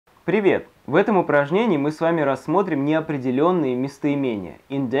Привет! В этом упражнении мы с вами рассмотрим неопределенные местоимения,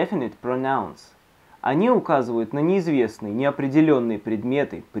 Indefinite pronouns. Они указывают на неизвестные, неопределенные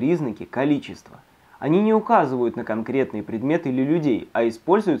предметы, признаки, количество. Они не указывают на конкретные предметы или людей, а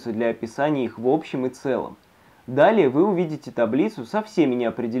используются для описания их в общем и целом. Далее вы увидите таблицу со всеми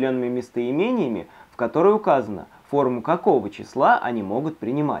неопределенными местоимениями, в которой указано, форму какого числа они могут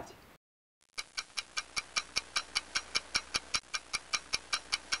принимать.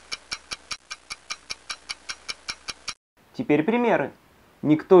 Теперь примеры.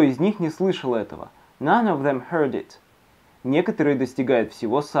 Никто из них не слышал этого. None of them heard it. Некоторые достигают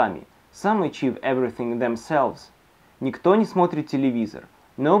всего сами. Some achieve everything themselves. Никто не смотрит телевизор.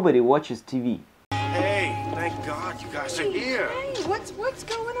 Nobody watches TV. Hey, thank God you guys are here. Hey, what's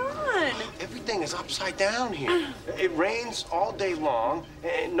going on? Everything is upside down here. It rains all day long,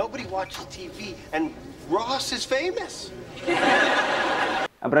 and nobody watches TV, and Ross is famous.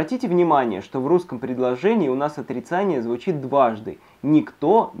 Обратите внимание, что в русском предложении у нас отрицание звучит дважды.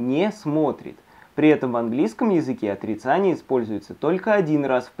 Никто не смотрит. При этом в английском языке отрицание используется только один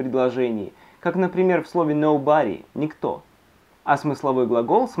раз в предложении, как, например, в слове nobody – никто. А смысловой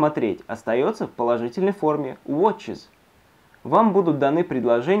глагол «смотреть» остается в положительной форме watches. Вам будут даны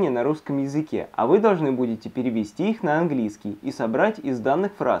предложения на русском языке, а вы должны будете перевести их на английский и собрать из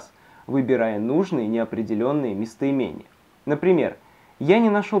данных фраз, выбирая нужные неопределенные местоимения. Например, «Я не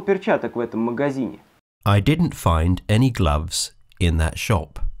нашел перчаток в этом магазине». I didn't find any gloves in that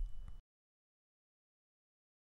shop.